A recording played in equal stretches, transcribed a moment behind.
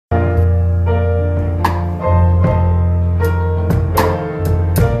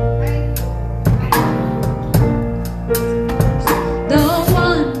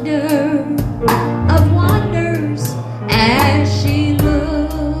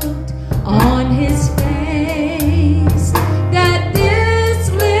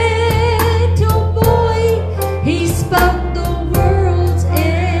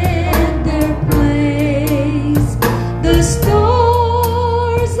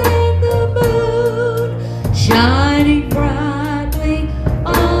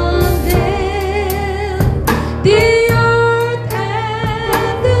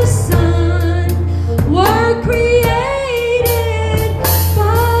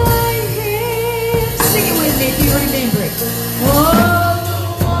daybreak. He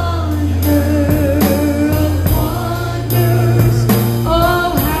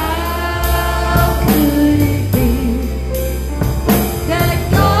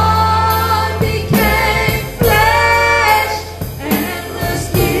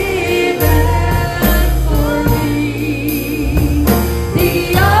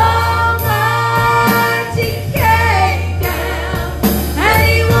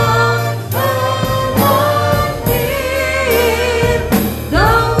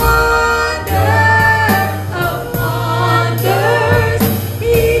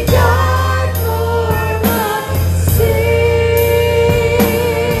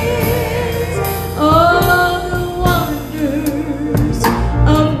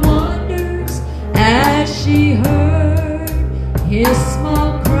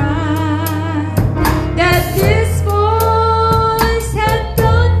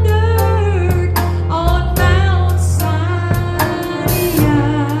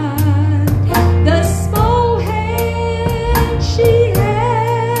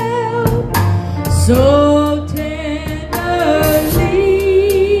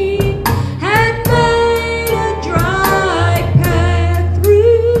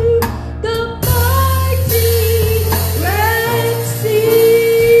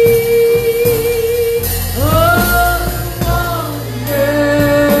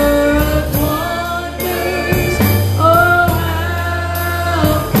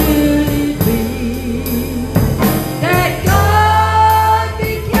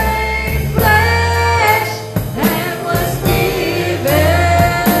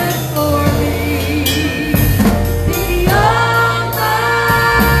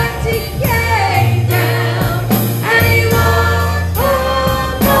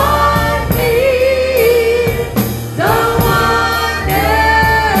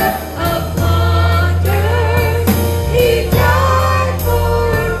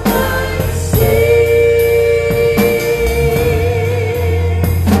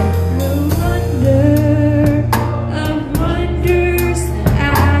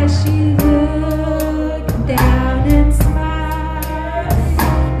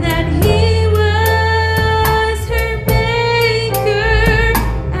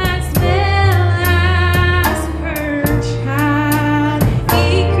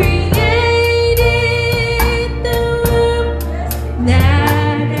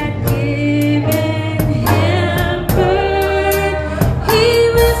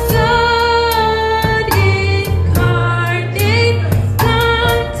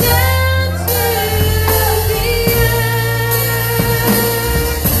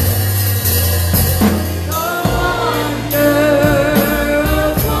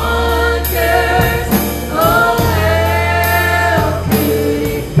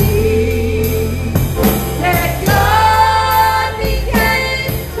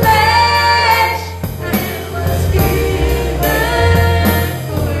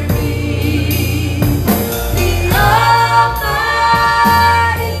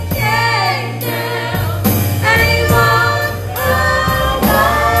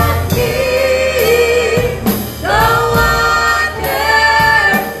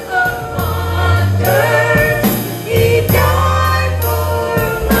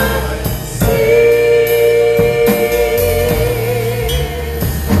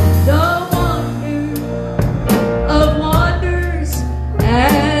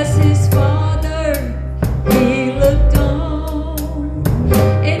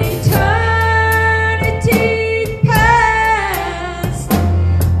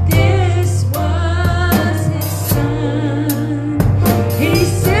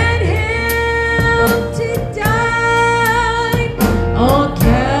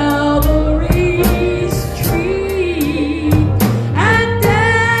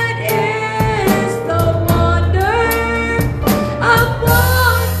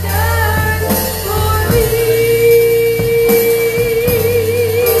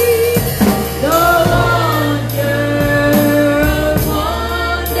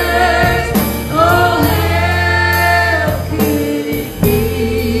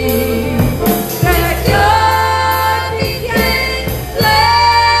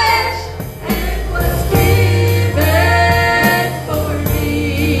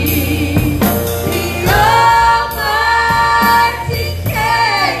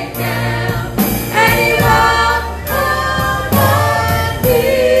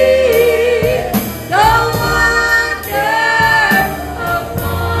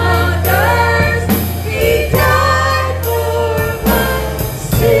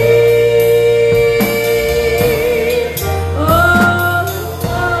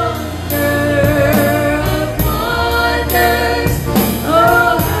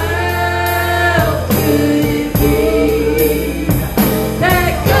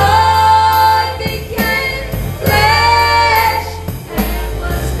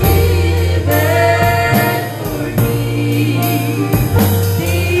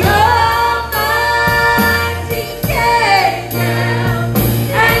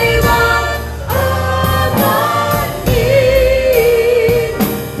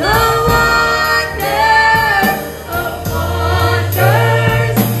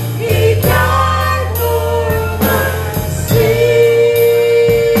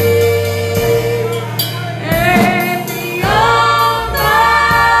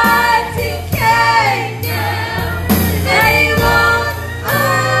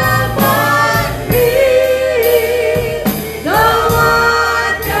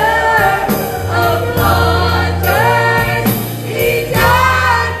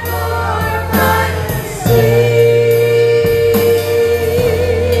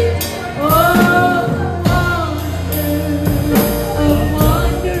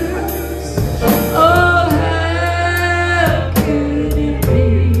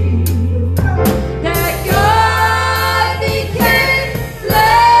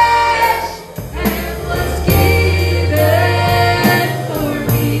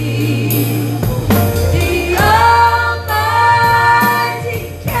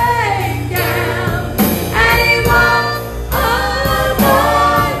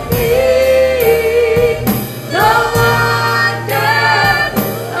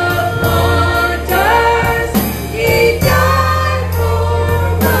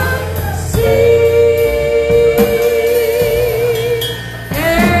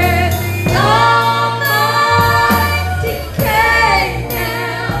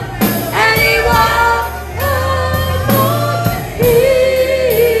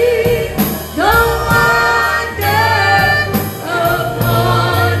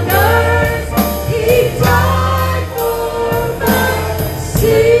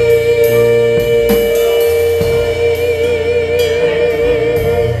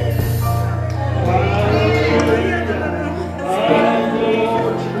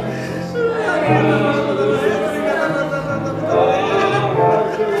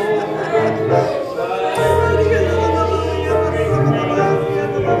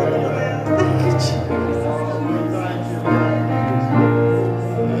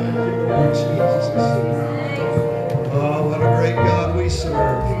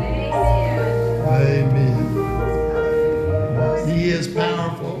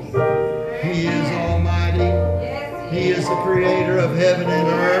powerful. He is almighty. He is the creator of heaven and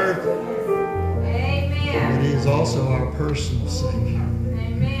earth. And He is also our personal Savior.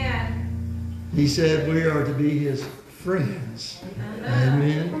 He said we are to be His friends.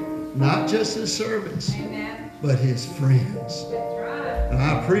 Amen. Not just His servants, but His friends. And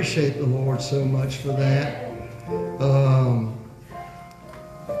I appreciate the Lord so much for that.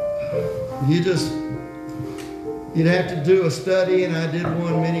 You'd have to do a study, and I did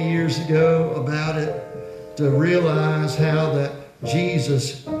one many years ago about it, to realize how that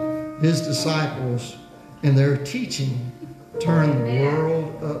Jesus, His disciples, and their teaching turned the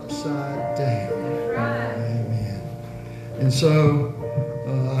world upside down. Amen. And so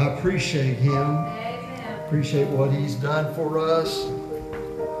I appreciate Him. Appreciate what He's done for us.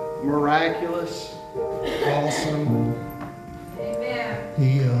 Miraculous. Awesome.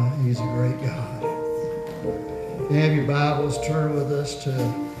 He's a great God. If you have your Bibles, turn with us to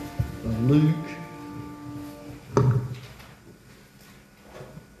Luke. I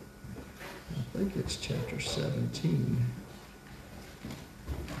think it's chapter 17.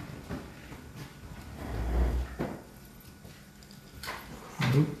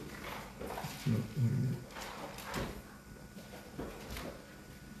 Nope. Nope, wait a minute.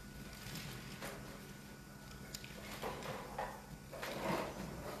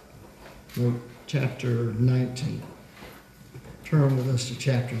 Luke chapter 19. Turn with us to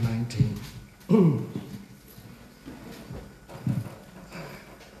chapter 19.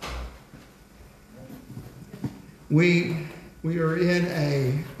 We are in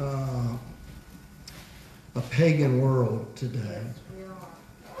a pagan world today,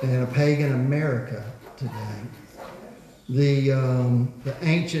 and a pagan America today. The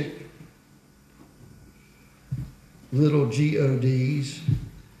ancient little gods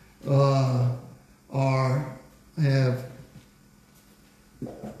have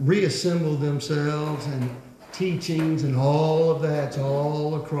reassembled themselves, and teachings and all of that's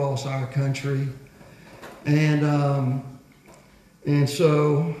all across our country, and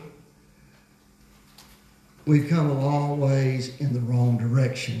so we've come a long ways in the wrong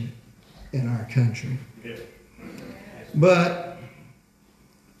direction in our country. But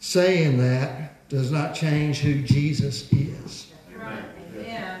saying that does not change who Jesus is.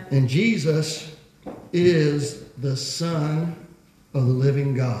 And Jesus is the Son of the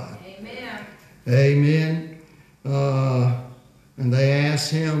living God. Amen. And they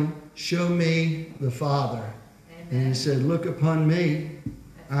asked Him, show me the Father. And He said, look upon me.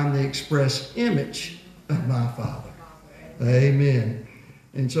 I'm the express image of my Father. Amen.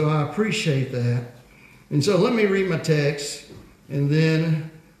 And so I appreciate that. And so let me read my text, and then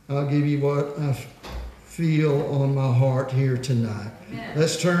I'll give you what I feel on my heart here tonight. Amen.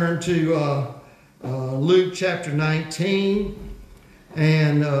 Let's turn to Luke chapter 19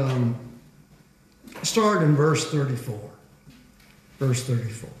 and start in verse 34. Verse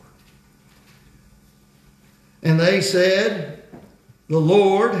 34. And they said, the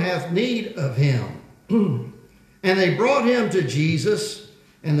Lord hath need of him. And they brought him to Jesus,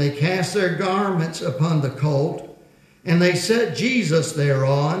 and they cast their garments upon the colt, and they set Jesus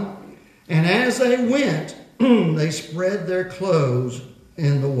thereon. And as they went, they spread their clothes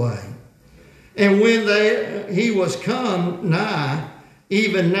in the way. And when he was come nigh,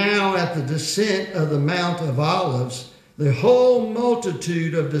 even now at the descent of the Mount of Olives, the whole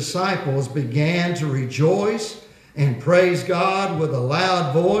multitude of disciples began to rejoice and praise God with a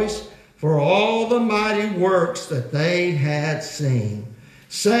loud voice for all the mighty works that they had seen,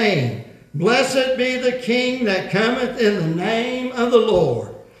 saying, blessed be the King that cometh in the name of the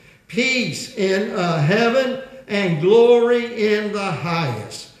Lord. Peace in heaven and glory in the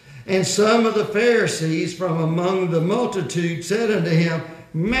highest. And some of the Pharisees from among the multitude said unto him,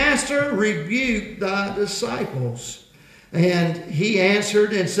 Master, rebuke thy disciples. And he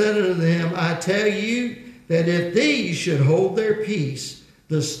answered and said unto them, I tell you that if these should hold their peace,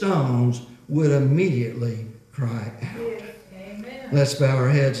 the stones would immediately cry out. Amen. Let's bow our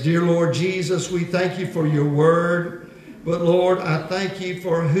heads. Dear Lord Jesus, we thank you for your word. But Lord, I thank you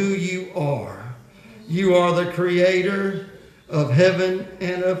for who you are. You are the creator of heaven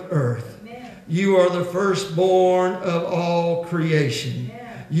and of earth. Amen. You are the firstborn of all creation.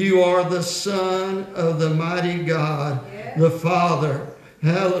 Amen. You are the Son of the mighty God, the Father.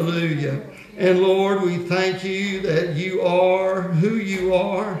 Hallelujah. And Lord, we thank you that you are who you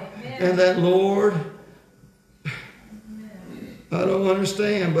are. Amen. And that, Lord, I don't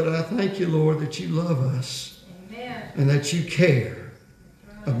understand, but I thank you, Lord, that you love us. Amen. And that you care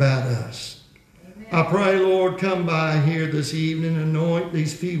about us. Amen. I pray, Lord, come by here this evening, anoint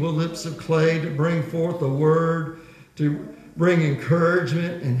these feeble lips of clay to bring forth a word, to bring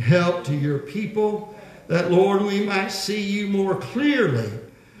encouragement and help to your people, that, Lord, we might see you more clearly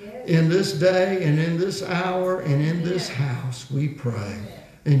in this day and in this hour and in this house, we pray.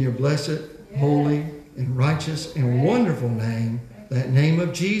 In your blessed, holy, and righteous and wonderful name, that name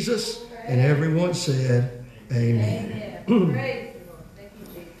of Jesus, and everyone said, Amen.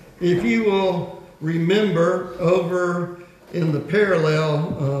 If you will remember over in the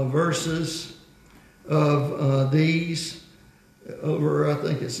parallel verses of these, over, I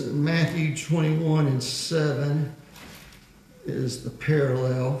think it's in Matthew 21 and 7 is the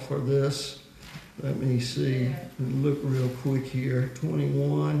parallel for this. Let me see. Let me look real quick here.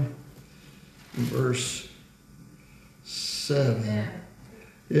 21 verse 7.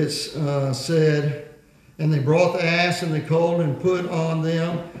 It's said, and they brought the ass and the colt and put on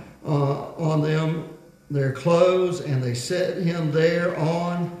them their clothes, and they set him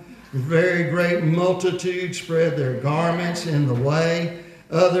thereon. A very great multitude spread their garments in the way.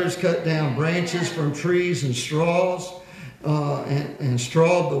 Others cut down branches from trees and straws and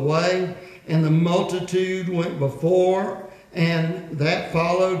strawed the way. And the multitude went before, and that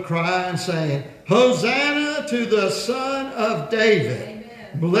followed, crying, saying, Hosanna to the Son of David. Amen.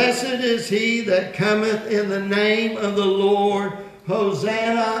 Blessed is he that cometh in the name of the Lord.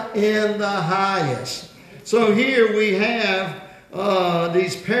 Hosanna in the highest. So here we have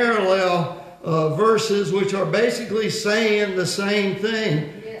these parallel verses which are basically saying the same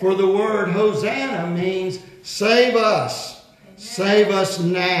thing. For the word Hosanna means save us. Save us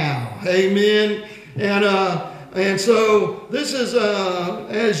now. Amen. And so this is,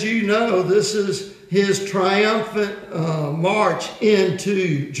 as you know, this is his triumphant march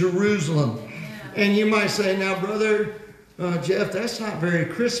into Jerusalem. And you might say, now, Brother Jeff, that's not very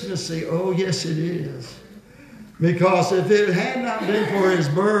Christmassy. Oh, yes, it is. Because if it had not been for his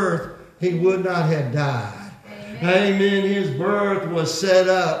birth, he would not have died. Amen. His birth was set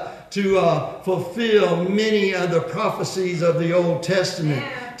up to fulfill many of the prophecies of the Old Testament,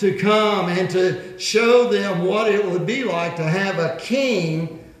 to come and to show them what it would be like to have a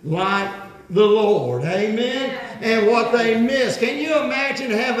king like the Lord. Amen? And what they missed. Can you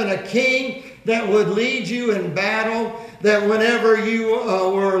imagine having a king that would lead you in battle, that whenever you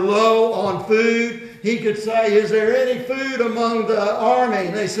were low on food, he could say, is there any food among the army?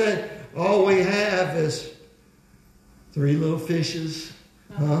 And they said, all we have is 3 little fishes,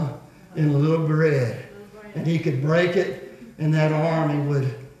 and a little bread. And he could break it, and that army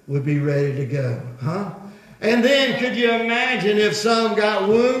would be ready to go. And then could you imagine if some got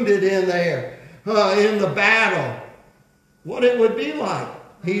wounded in there, in the battle, what it would be like?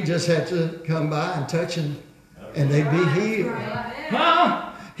 He just had to come by and touch them, and they'd be healed.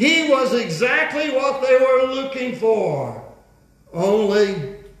 He was exactly what they were looking for.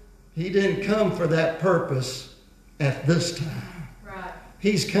 Only he didn't come for that purpose at this time.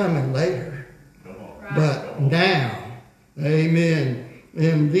 He's coming later. But now, amen,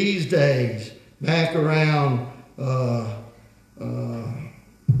 in these days, back around,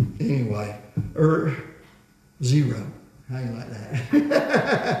 zero. How you like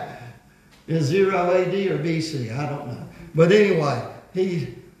that? Is 0 AD or BC? I don't know. But anyway,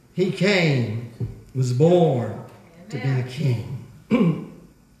 he came, was born to be a king.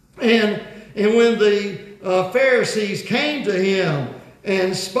 And when the Pharisees came to him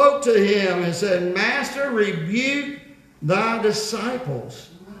and spoke to him and said, Master, rebuke thy disciples.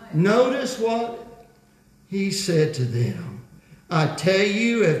 Notice what he said to them. I tell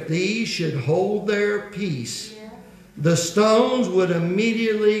you, if these should hold their peace, the stones would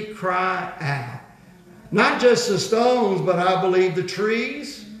immediately cry out. Not just the stones, but I believe the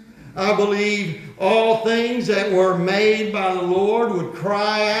trees. I believe all things that were made by the Lord would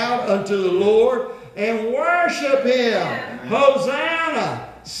cry out unto the Lord and worship him.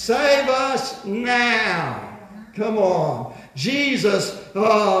 Hosanna, save us now. Come on. Jesus,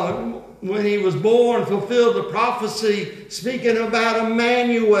 when he was born, fulfilled the prophecy speaking about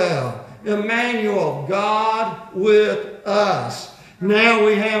Emmanuel. Emmanuel, God with us. Now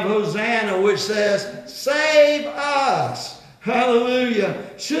we have Hosanna, which says, save us.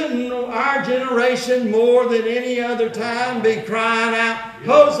 Hallelujah. Shouldn't our generation more than any other time be crying out,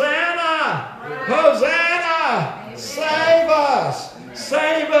 Hosanna! Hosanna! Save us!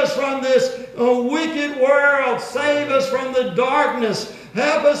 Save us from this wicked world. Save us from the darkness.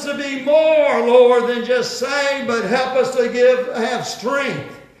 Help us to be more, Lord, than just saved, but help us to have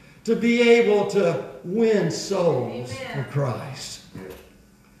strength to be able to win souls for Christ.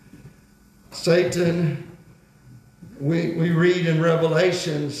 Satan, we read in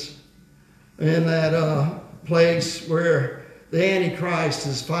Revelations in that place where the Antichrist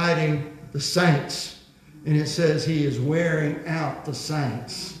is fighting the saints And it says he is wearing out the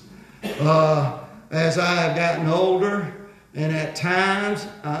saints. As I have gotten older, and at times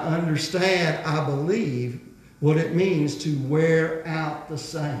I understand, I believe, what it means to wear out the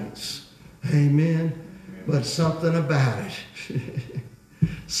saints. Amen. But something about it.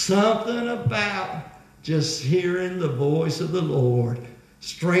 Something about just hearing the voice of the Lord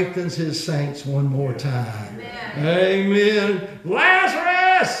strengthens his saints one more time. Amen.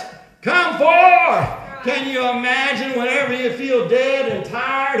 Lazarus, come forth. Can you imagine whenever you feel dead and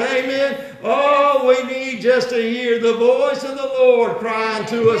tired? Amen. Oh, we need just to hear the voice of the Lord crying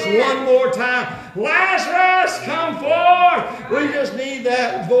to us one more time. Lazarus, come forth. We just need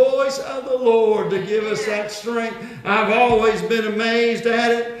that voice of the Lord to give us that strength. I've always been amazed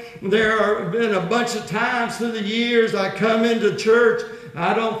at it. There have been a bunch of times through the years I come into church.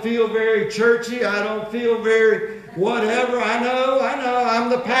 I don't feel very churchy. I don't feel very whatever. I know, I'm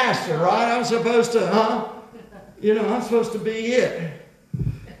the pastor, right? I'm supposed to, I'm supposed to be it.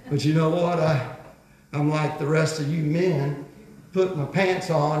 But you know what? I'm like the rest of you men, put my pants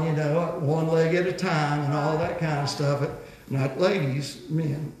on, one leg at a time and all that kind of stuff. Not ladies,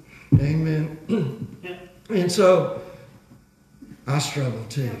 men. Amen. And so I struggle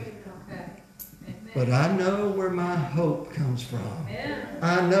too. But I know where my hope comes from.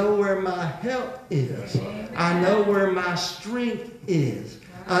 I know where my help is. I know where my strength is.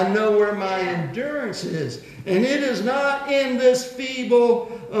 I know where my endurance is. And it is not in this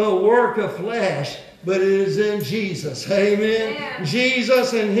feeble work of flesh, but it is in Jesus. Amen.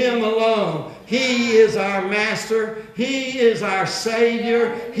 Jesus and him alone. He is our master. He is our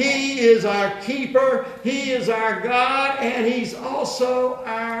Savior. He is our keeper. He is our God. And he's also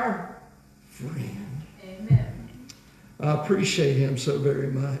our friend. I appreciate him so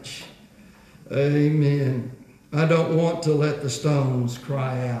very much. Amen. I don't want to let the stones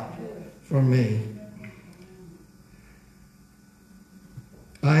cry out for me.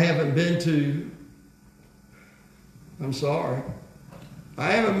 I haven't been to a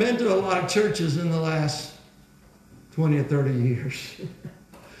lot of churches in the last 20 or 30 years.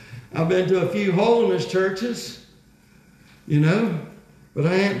 I've been to a few holiness churches, but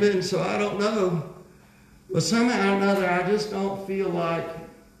I haven't been, so I don't know. But somehow or another, I just don't feel like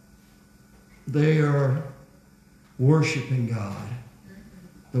they are worshiping God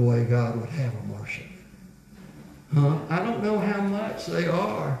the way God would have them worship. I don't know how much they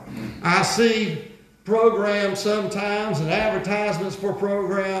are. I see programs sometimes and advertisements for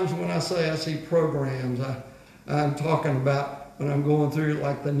programs. When I say I see programs, I'm talking about when I'm going through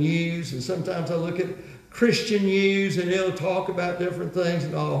like the news, and sometimes I look at Christian news and it'll talk about different things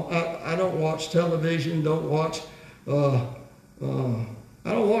and all. I don't watch television, I don't watch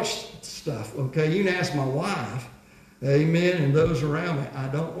stuff, okay? You can ask my wife, amen, and those around me. I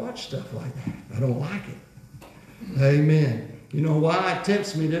don't watch stuff like that. I don't like it. Amen. You know why? It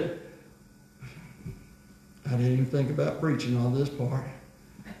tempts me to... I didn't even think about preaching on this part,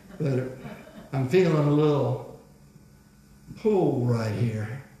 but I'm feeling a little pull right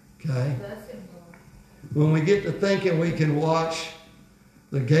here, okay? When we get to thinking we can watch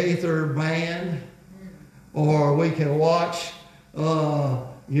the Gaither band, or we can watch,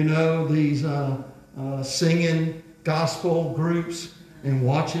 these singing gospel groups and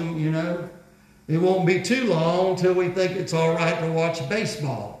watch them, it won't be too long until we think it's all right to watch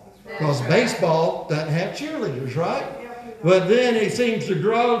baseball. Because baseball doesn't have cheerleaders, right? But then it seems to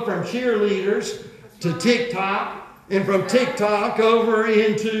grow from cheerleaders to TikTok, and from TikTok over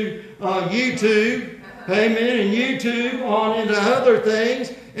into YouTube. Amen. And YouTube on into other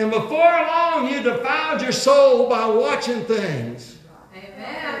things. And before long, you defiled your soul by watching things.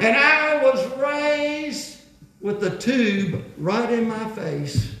 Amen. And I was raised with the tube right in my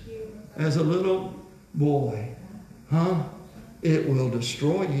face as a little boy. It will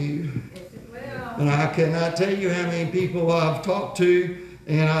destroy you. Yes, it will. And I cannot tell you how many people I've talked to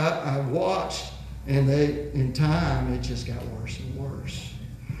and I've watched, and in time, it just got worse and worse.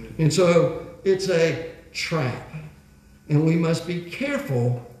 And so it's a trap. And we must be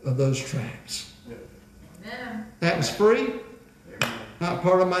careful of those traps. Amen. That was free. Not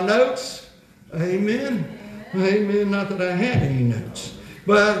part of my notes. Amen. Amen. Not that I had any notes.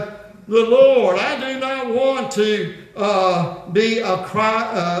 But the Lord, I do not want to be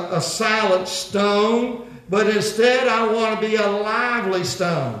a silent stone, but instead I want to be a lively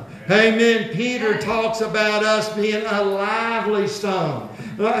stone. Amen. Peter talks about us being a lively stone,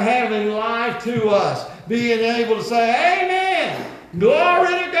 having life to us, being able to say, amen,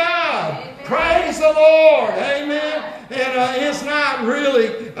 glory to God, amen. Praise the Lord, amen. And it's not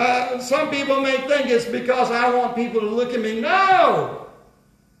really, some people may think it's because I want people to look at me. No.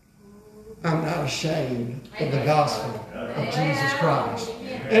 I'm not ashamed of the gospel of Jesus Christ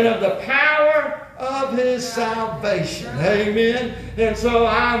and of the power of His salvation. Amen. And so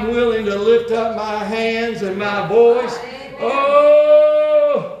I'm willing to lift up my hands and my voice.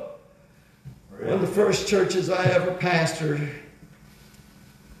 Oh, one of the first churches I ever pastored,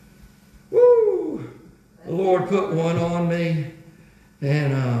 woo, the Lord put one on me,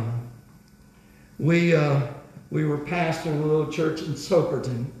 and we were pastoring a little church in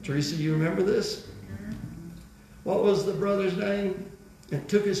Soperton. Teresa, you remember this? What was the brother's name? It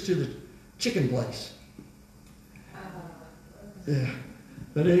took us to the chicken place. Yeah.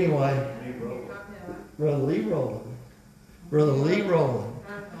 But anyway, Brother Lee Rowland. Brother Lee Rowland.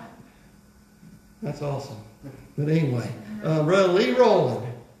 That's awesome. But anyway, Brother Lee Rowland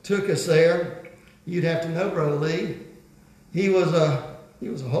took us there. You'd have to know Brother Lee. He was a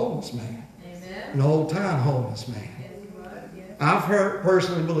homeless man. Amen. An old-time homeless man. I've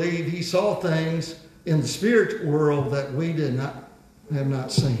personally believe he saw things in the spiritual world that we have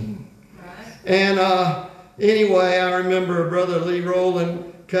not seen. Right. And anyway, I remember Brother Lee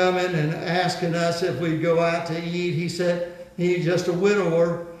Rowland coming and asking us if we'd go out to eat. He said he's just a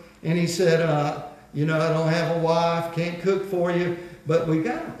widower, and he said, I don't have a wife, can't cook for you, but we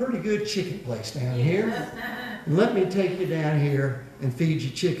got a pretty good chicken place down here. Let me take you down here and feed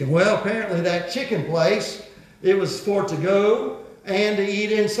you chicken. Well, apparently that chicken place, it was for to go and to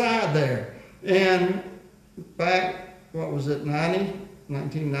eat inside there. And back, what was it,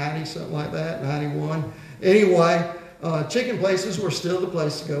 1990, something like that, 91. Anyway, chicken places were still the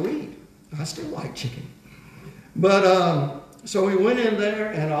place to go eat. I still like chicken. But so we went in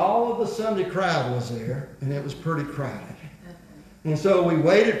there, and all of the Sunday crowd was there, and it was pretty crowded. And so we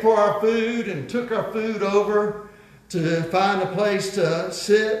waited for our food and took our food over to find a place to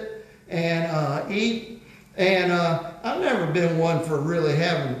sit and eat. And I've never been one for really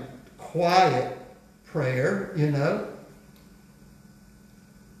having quiet prayer,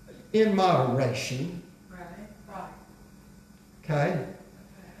 in moderation. Right. Okay?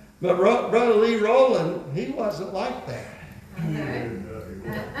 But Brother Lee Rowland, he wasn't like that.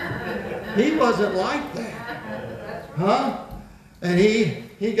 He wasn't like that. Huh? And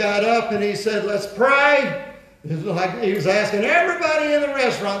he got up and he said, let's pray. It was like he was asking everybody in the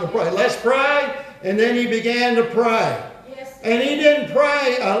restaurant to pray. Let's pray. And then he began to pray. Yes. And he didn't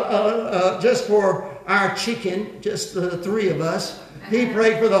pray just for our chicken, just the three of us. He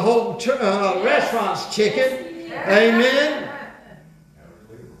prayed for the whole restaurant's chicken. Yes. Amen.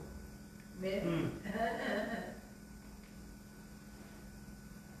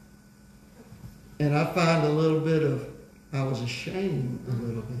 And I find a little bit of, I was ashamed a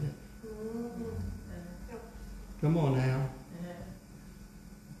little bit. Come on now.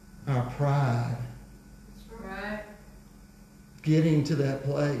 Our pride. Right. Getting to that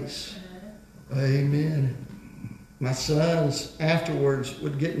place. Amen. My sons afterwards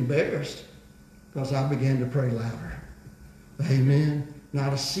would get embarrassed because I began to pray louder. Amen.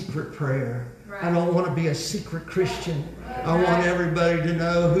 Not a secret prayer. Right. I don't want to be a secret Christian. I want everybody to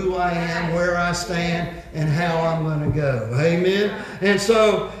know who I am, where I stand, and how I'm going to go. Amen. And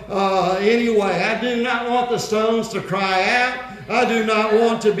so, anyway, I do not want the stones to cry out. I do not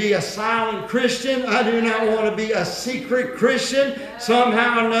want to be a silent Christian. I do not want to be a secret Christian.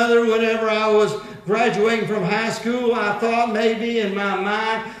 Somehow or another, whenever I was graduating from high school, I thought maybe in my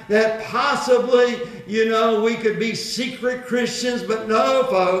mind that possibly, we could be secret Christians. But no,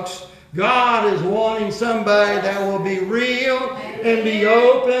 folks. God is wanting somebody that will be real and be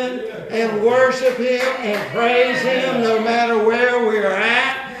open and worship Him and praise Him no matter where we're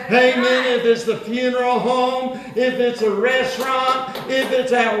at. Amen. If it's the funeral home, if it's a restaurant, if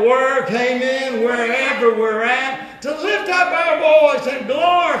it's at work, amen, wherever we're at, to lift up our voice and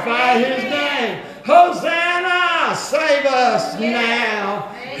glorify His name. Hosanna, save us now.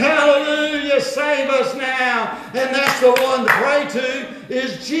 Hallelujah, save us now. And that's the one to pray to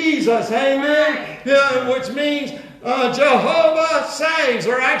is Jesus. Amen. Which means Jehovah saves,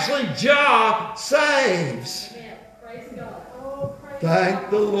 or actually Jah saves. Praise God. Thank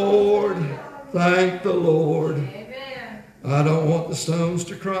the Lord. Thank the Lord. I don't want the stones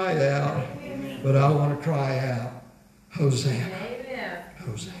to cry out, but I want to cry out, Hosanna.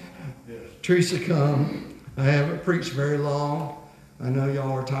 Hosanna. Teresa, come. I haven't preached very long. I know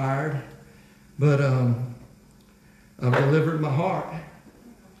y'all are tired, but I've delivered my heart,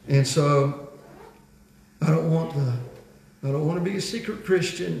 and so I don't want to be a secret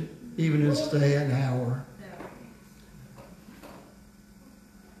Christian, even in this day and hour.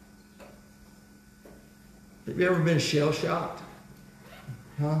 Have you ever been shell shocked?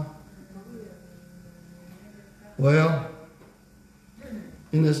 Huh? Well,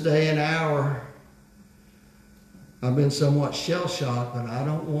 in this day and hour, I've been somewhat shell-shocked, but I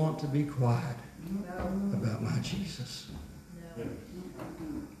don't want to be quiet about my Jesus.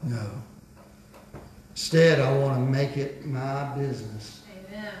 No. Instead, I want to make it my business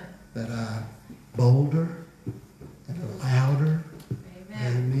that I'm bolder and louder.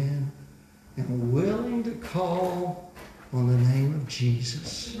 Amen. And willing to call on the name of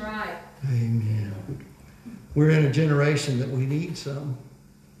Jesus. Right. Amen. We're in a generation that we need some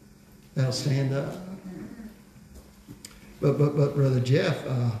that'll stand up. But Brother Jeff,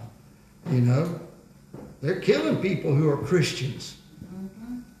 you know, they're killing people who are Christians.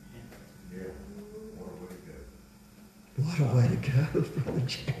 What a way to go, Brother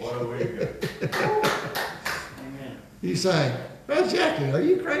Jeff. What a way to go. You say, Brother Jackie, are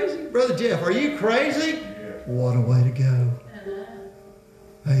you crazy? Brother Jeff, are you crazy? Yeah. What a way to go.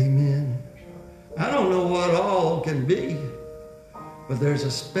 Amen. I don't know what all can be, but there's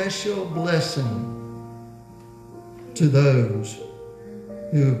a special blessing to those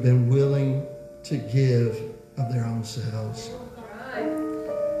who have been willing to give of their own selves.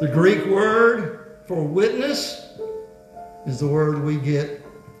 The Greek word for witness is the word we get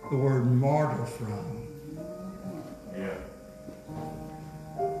the word martyr from. Yeah.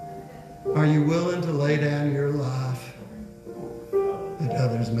 Are you willing to lay down your life that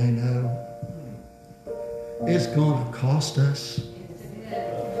others may know? It's going to cost us.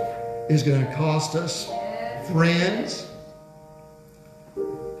 It's going to cost us friends.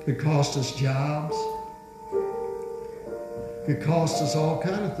 It could cost us jobs. It could cost us all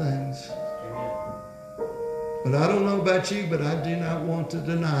kinds of things. But I don't know about you, but I do not want to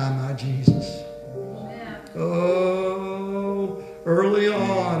deny my Jesus. Oh, early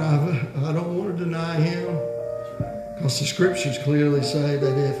on, I don't want to deny him. Because the scriptures clearly say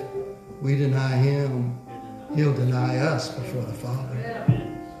that if we deny him, he'll deny us before the Father.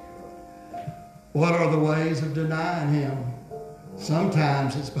 What are the ways of denying him?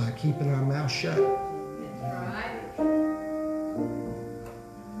 Sometimes it's by keeping our mouth shut.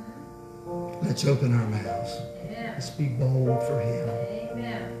 Let's open our mouths. Let's be bold for him.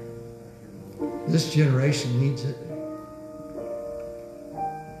 Amen. This generation needs it.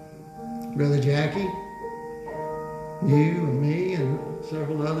 Brother Jackie, you and me and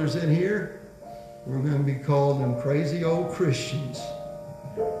several others in here, we're going to be called them crazy old Christians.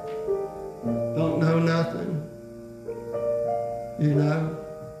 Don't know nothing. You know,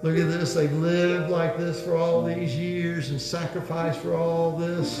 look at this. They've lived like this for all these years and sacrificed for all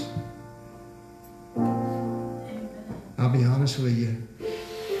this. I'll be honest with you.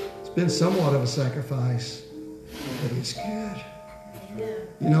 It's been somewhat of a sacrifice, but it's good.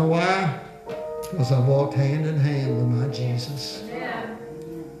 You know why? Because I walked hand in hand with my Jesus.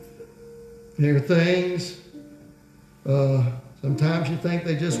 There are things, sometimes you think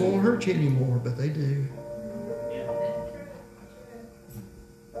they just won't hurt you anymore, but they do.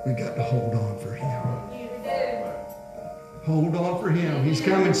 We got to hold on for him. Hold on for him. He's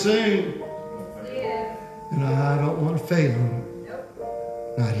coming soon. And I don't want to fail him.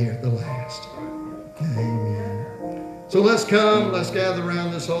 Not here at the last. Amen. So let's come. Let's gather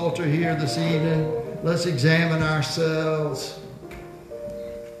around this altar here this evening. Let's examine ourselves.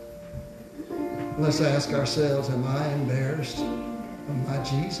 Let's ask ourselves, am I embarrassed of my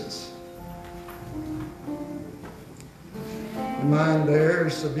Jesus? Am I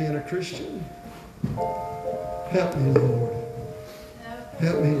embarrassed of being a Christian? Help me, Lord.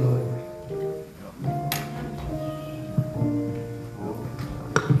 Help me, Lord.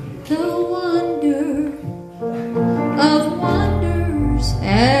 The wonder of wonders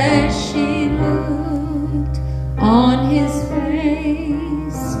as she looked on his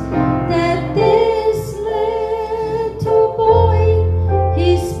face, that this little boy, he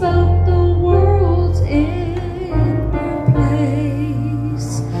spoke the world's in their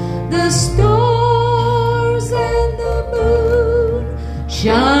place. The stars and the moon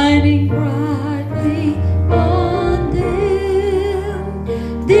shining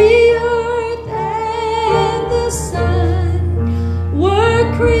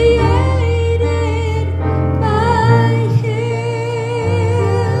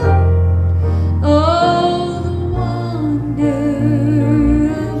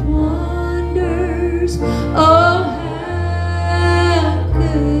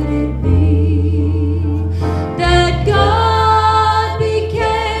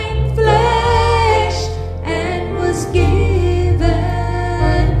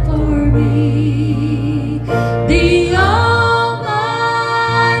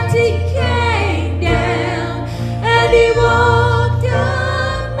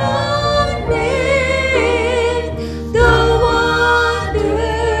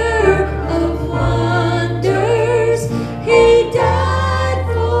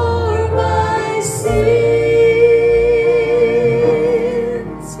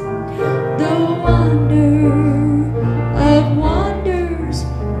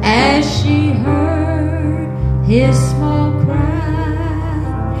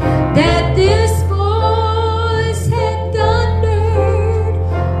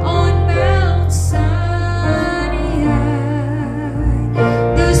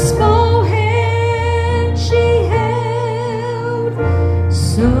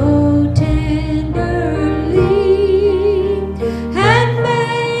tender